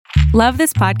Love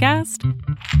this podcast?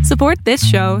 Support this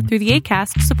show through the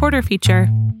Acast supporter feature.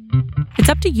 It's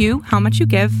up to you how much you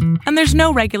give, and there's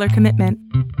no regular commitment.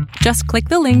 Just click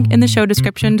the link in the show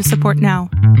description to support now.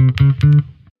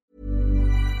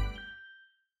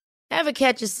 Ever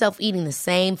catch yourself eating the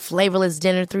same flavorless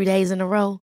dinner 3 days in a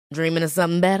row? Dreaming of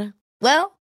something better?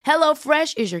 Well,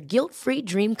 HelloFresh is your guilt-free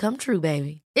dream come true,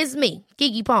 baby. It's me,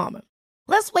 Keke Palmer.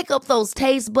 Let's wake up those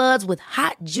taste buds with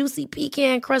hot, juicy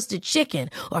pecan-crusted chicken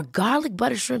or garlic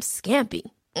butter shrimp scampi.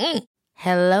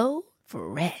 Hello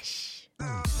Fresh.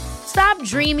 Stop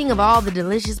dreaming of all the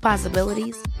delicious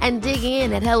possibilities and dig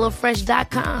in at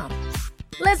HelloFresh.com.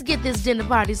 Let's get this dinner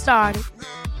party started.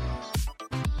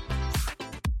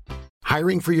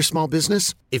 Hiring for your small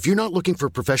business? If you're not looking for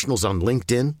professionals on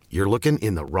LinkedIn, you're looking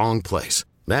in the wrong place.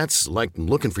 That's like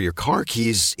looking for your car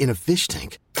keys in a fish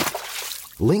tank.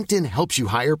 LinkedIn helps you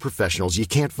hire professionals you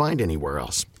can't find anywhere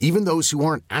else, even those who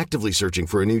aren't actively searching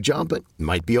for a new job but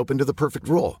might be open to the perfect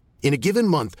role. In a given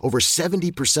month, over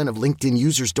 70% of LinkedIn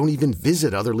users don't even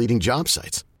visit other leading job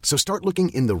sites. So start looking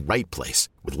in the right place.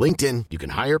 With LinkedIn, you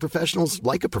can hire professionals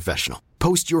like a professional.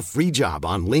 Post your free job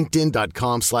on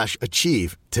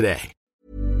linkedin.com/achieve today.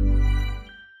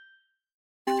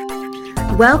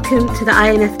 Welcome to the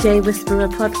INFJ Whisperer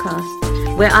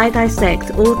podcast, where I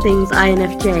dissect all things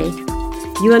INFJ.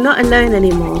 You are not alone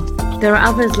anymore. There are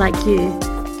others like you.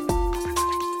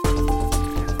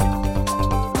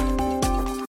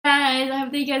 Guys, I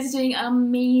hope that you guys are doing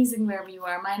amazing wherever you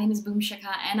are. My name is Boom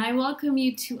Shaka, and I welcome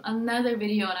you to another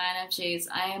video on INFJs.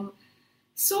 I am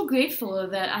so grateful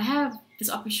that I have this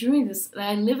opportunity, that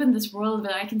I live in this world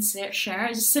that I can share.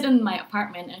 I just sit in my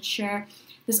apartment and share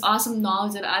this awesome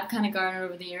knowledge that I've kind of garnered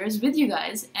over the years with you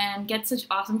guys and get such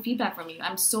awesome feedback from you.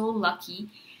 I'm so lucky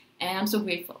and I'm so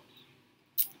grateful.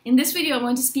 In this video, I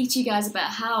want to speak to you guys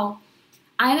about how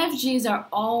INFJs are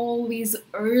always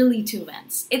early to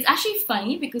events. It's actually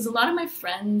funny because a lot of my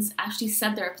friends actually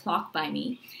set their clock by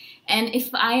me. And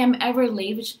if I am ever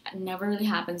late, which never really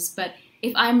happens, but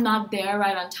if I'm not there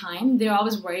right on time, they're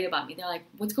always worried about me. They're like,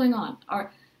 what's going on?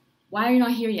 Or why are you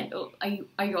not here yet? Oh,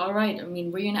 are you all right? I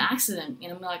mean, were you in an accident? You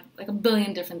know, like a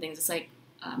billion different things. It's like,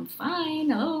 I'm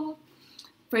fine, hello.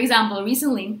 For example,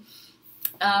 recently,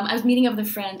 I was meeting up with a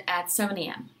friend at 7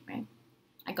 a.m., right?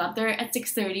 I got there at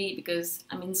 6:30 because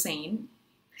I'm insane.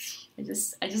 I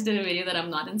just did a video that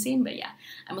I'm not insane, but yeah,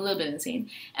 I'm a little bit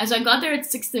insane. And so I got there at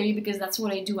 6:30 because that's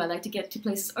what I do. I like to get to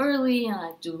places early, and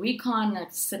I do recon, and I like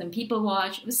to sit and people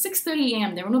watch. It was 6:30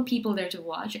 a.m. There were no people there to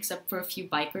watch except for a few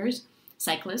bikers,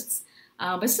 cyclists.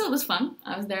 But still, it was fun.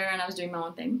 I was there and I was doing my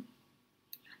own thing.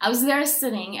 I was there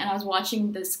sitting and I was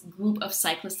watching this group of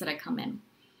cyclists that had come in.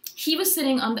 He was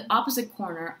sitting on the opposite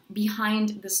corner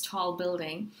behind this tall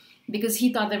building because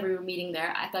he thought that we were meeting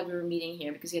there. I thought we were meeting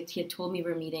here because he had told me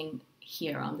we were meeting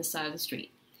here on this side of the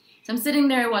street. So I'm sitting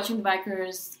there watching the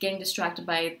bikers, getting distracted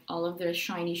by all of their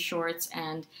shiny shorts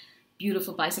and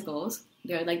beautiful bicycles.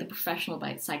 They're like the professional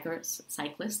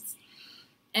cyclists.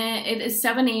 And it is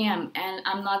 7 a.m. and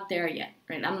I'm not there yet,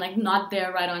 right? I'm like not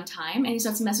there right on time. And he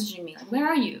starts messaging me like, where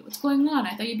are you? What's going on?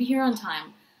 I thought you'd be here on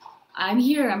time. I'm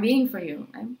here. I'm waiting for you.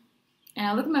 Right? And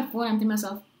I look at my phone and I'm thinking to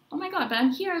myself, oh my God, but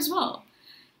I'm here as well.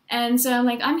 And so I'm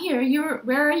like, I'm here.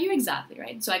 Where are you exactly,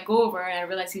 right? So I go over and I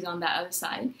realize he's on that other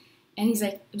side. And he's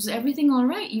like, was everything all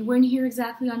right? You weren't here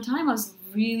exactly on time. I was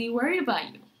really worried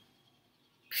about you.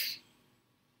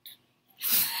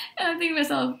 And I'm thinking to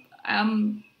myself,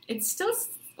 it's still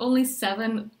only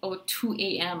 7:02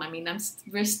 a.m. I mean,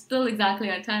 we're still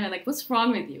exactly on time. I'm like, what's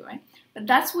wrong with you, right? But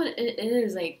that's what it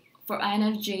is. Like, for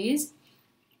INFJs,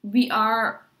 we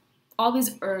are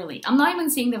always early. I'm not even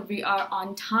saying that we are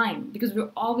on time because we're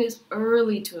always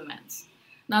early to events.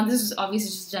 Now, this is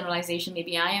obviously just a generalization.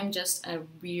 Maybe I am just a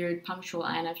weird, punctual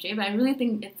INFJ, but I really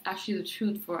think it's actually the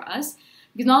truth for us.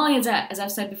 Because not only is that, as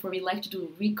I've said before, we like to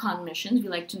do recon missions. We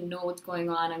like to know what's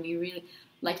going on, and we really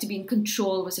like to be in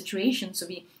control of a situation. So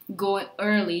we go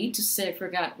early to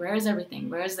figure out where is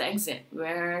everything, where is the exit,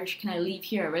 where can I leave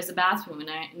here, where's the bathroom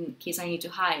in case I need to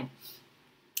hide,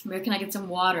 where can I get some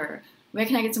water, where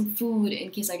can I get some food in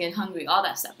case I get hungry, all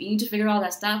that stuff. We need to figure all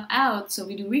that stuff out, so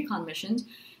we do recon missions.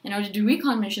 In order to do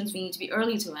recon missions, we need to be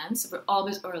early to events. So we're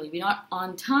always early. We're not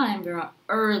on time, we're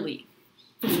early.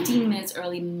 15 minutes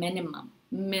early minimum.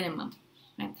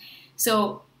 Right?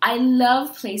 So I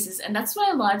love places, and that's why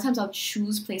a lot of times I'll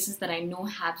choose places that I know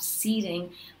have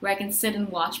seating where I can sit and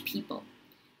watch people.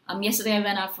 Yesterday I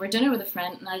went out for dinner with a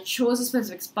friend, and I chose a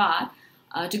specific spot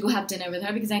to go have dinner with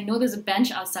her because I know there's a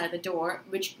bench outside the door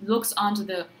which looks onto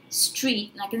the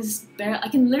street, and I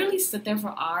can literally sit there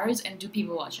for hours and do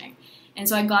people watching. And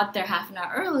so I got there half an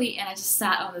hour early, and I just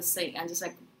sat on the seat and just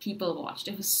like people watched.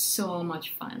 It was so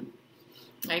much fun,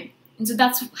 right? And so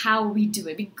that's how we do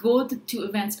it. We go to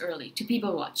events early, to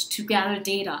people watch, to gather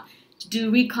data, to do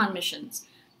recon missions,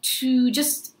 to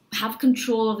just have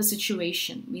control of a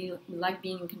situation. We like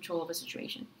being in control of a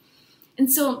situation.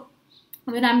 And so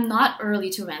when I'm not early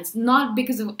to events, not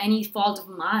because of any fault of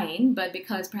mine, but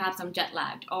because perhaps I'm jet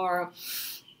lagged or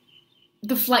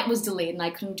the flight was delayed and I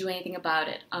couldn't do anything about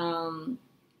it,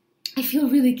 I feel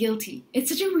really guilty. It's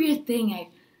such a weird thing.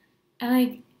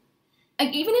 Even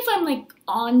if I'm like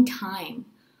on time,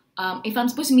 if I'm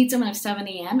supposed to meet someone at 7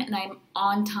 a.m. and I'm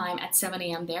on time at 7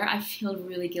 a.m. there, I feel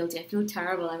really guilty. I feel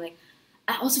terrible.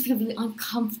 I also feel really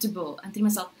uncomfortable. I'm thinking to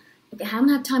myself, okay, I haven't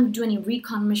had time to do any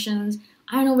recon missions.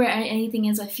 I don't know where anything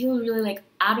is. I feel really like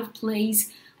out of place.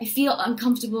 I feel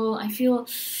uncomfortable. I feel,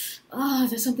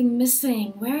 there's something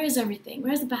missing. Where is everything?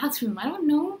 Where's the bathroom? I don't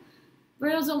know.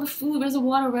 Where's all the food? Where's the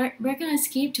water? Where can I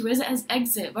escape to? Where's the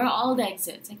exit? Where are all the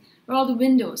exits? Like, where are all the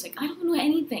windows? Like, I don't know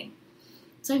anything.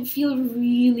 So I feel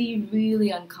really,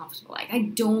 really uncomfortable. Like, I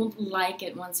don't like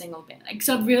it one single bit. Like,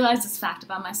 so I've realized this fact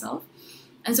about myself.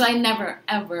 And so I never,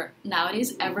 ever,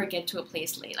 nowadays, ever get to a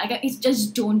place late. Like, I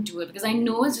just don't do it because I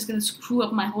know it's just going to screw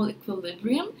up my whole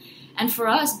equilibrium. And for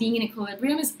us, being in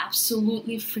equilibrium is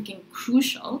absolutely freaking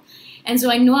crucial. And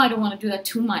so I know I don't want to do that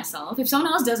to myself. If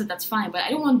someone else does it, that's fine. But I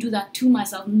don't want to do that to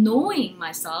myself, knowing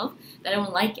myself that I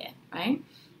don't like it, right?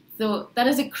 So that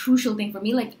is a crucial thing for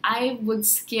me. Like, I would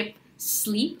skip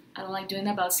sleep. I don't like doing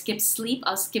that, but I'll skip sleep.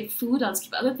 I'll skip food. I'll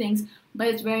skip other things. But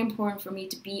it's very important for me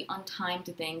to be on time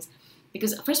to things.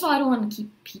 Because, first of all, I don't want to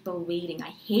keep people waiting.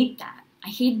 I hate that. I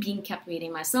hate being kept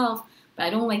waiting myself, but I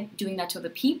don't like doing that to other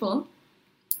people.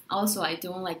 Also, I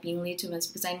don't like being late to events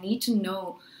because I need to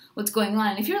know what's going on.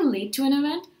 And if you're late to an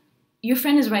event, your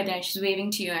friend is right there and she's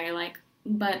waving to you and you're like,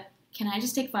 but can I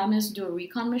just take 5 minutes to do a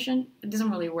recon mission? It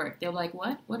doesn't really work. They're like,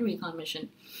 what? What recon mission?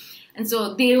 And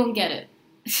so they don't get it.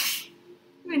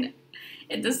 I mean,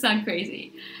 it does sound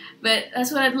crazy. But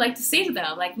that's what I'd like to say to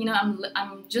them. Like,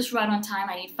 I'm just right on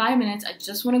time. I need 5 minutes. I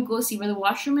just want to go see where the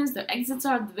washroom is, the exits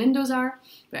are, the windows are,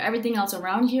 where everything else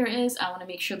around here is. I want to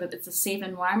make sure that it's a safe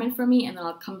environment for me, and then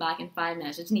I'll come back in 5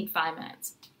 minutes. I just need 5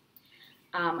 minutes.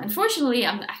 Unfortunately,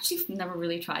 I've actually never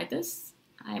really tried this.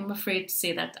 I'm afraid to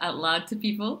say that out loud to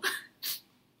people.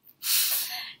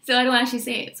 So I don't actually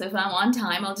say it. So if I'm on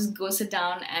time, I'll just go sit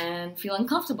down and feel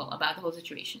uncomfortable about the whole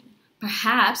situation.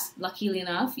 Perhaps, luckily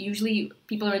enough, usually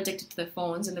people are addicted to their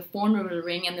phones and the phone will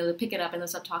ring and they'll pick it up and they'll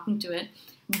start talking to it.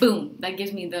 Boom! That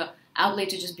gives me the outlet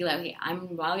to just be like, hey,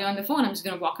 while you're on the phone, I'm just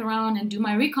going to walk around and do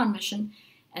my recon mission.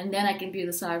 And then I can breathe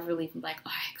a sigh of relief and be like,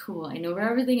 all right, cool. I know where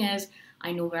everything is.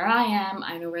 I know where I am.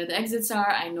 I know where the exits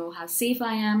are. I know how safe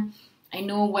I am. I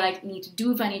know what I need to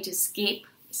do if I need to escape.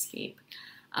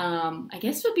 I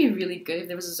guess it would be really good if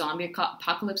there was a zombie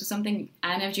apocalypse or something.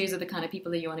 INFJs are the kind of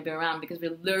people that you want to be around because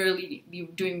we'll literally be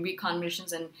doing recon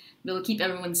missions and we'll keep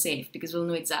everyone safe because we'll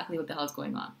know exactly what the hell's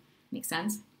going on. Make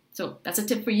sense? So that's a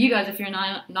tip for you guys if you're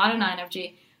not an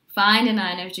INFJ. Find an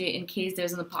INFJ in case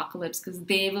there's an apocalypse because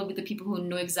they will be the people who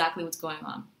know exactly what's going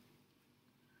on.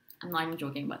 I'm not even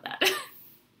joking about that.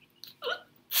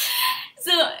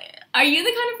 So, are you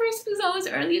the kind of person who's always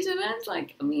early to events?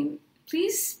 Like, I mean,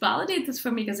 please validate this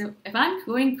for me because if I'm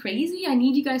going crazy, I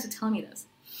need you guys to tell me this.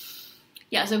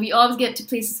 Yeah, so we always get to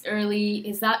places early.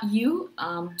 Is that you?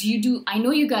 Do you do? I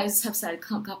know you guys have said, a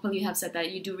couple of you have said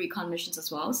that you do recon missions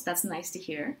as well, so that's nice to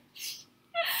hear.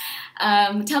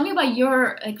 Tell me about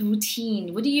your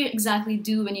routine. What do you exactly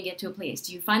do when you get to a place?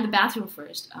 Do you find the bathroom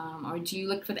first, or do you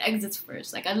look for the exits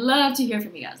first? Like, I'd love to hear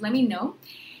from you guys. Let me know.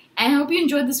 And I hope you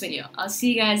enjoyed this video. I'll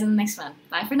see you guys in the next one.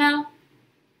 Bye for now.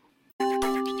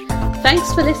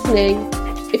 Thanks for listening.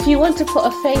 If you want to put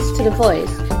a face to the voice,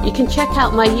 you can check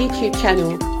out my YouTube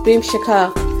channel, Boom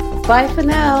Shakar. Bye for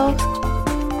now.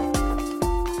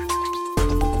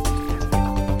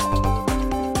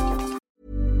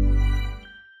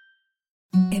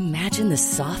 Imagine the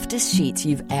softest sheets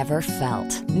you've ever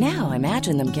felt. Now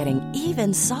imagine them getting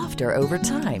even softer over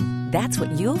time. That's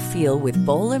what you'll feel with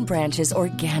Boll & Branch's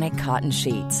organic cotton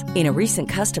sheets. In a recent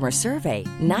customer survey,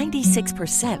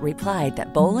 96% replied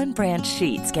that Boll & Branch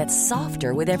sheets get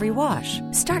softer with every wash.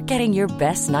 Start getting your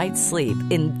best night's sleep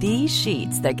in these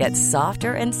sheets that get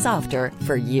softer and softer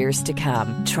for years to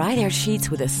come. Try their sheets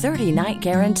with a 30-night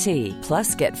guarantee.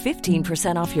 Plus, get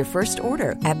 15% off your first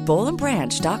order at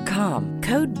bollandbranch.com.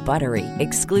 Code BUTTERY.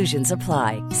 Exclusions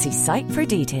apply. See site for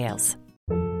details.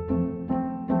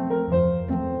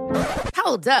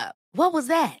 Hold up. What was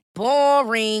that?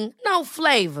 Boring. No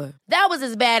flavor. That was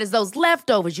as bad as those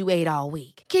leftovers you ate all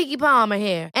week. Keke Palmer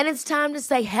here, and it's time to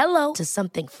say hello to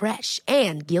something fresh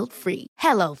and guilt-free.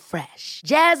 Hello Fresh.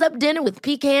 Jazz up dinner with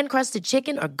pecan-crusted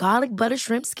chicken or garlic butter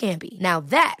shrimp scampi. Now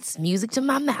that's music to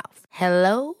my mouth.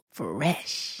 Hello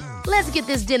Fresh. Let's get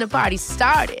this dinner party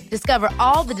started. Discover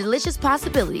all the delicious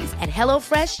possibilities at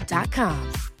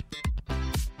hellofresh.com.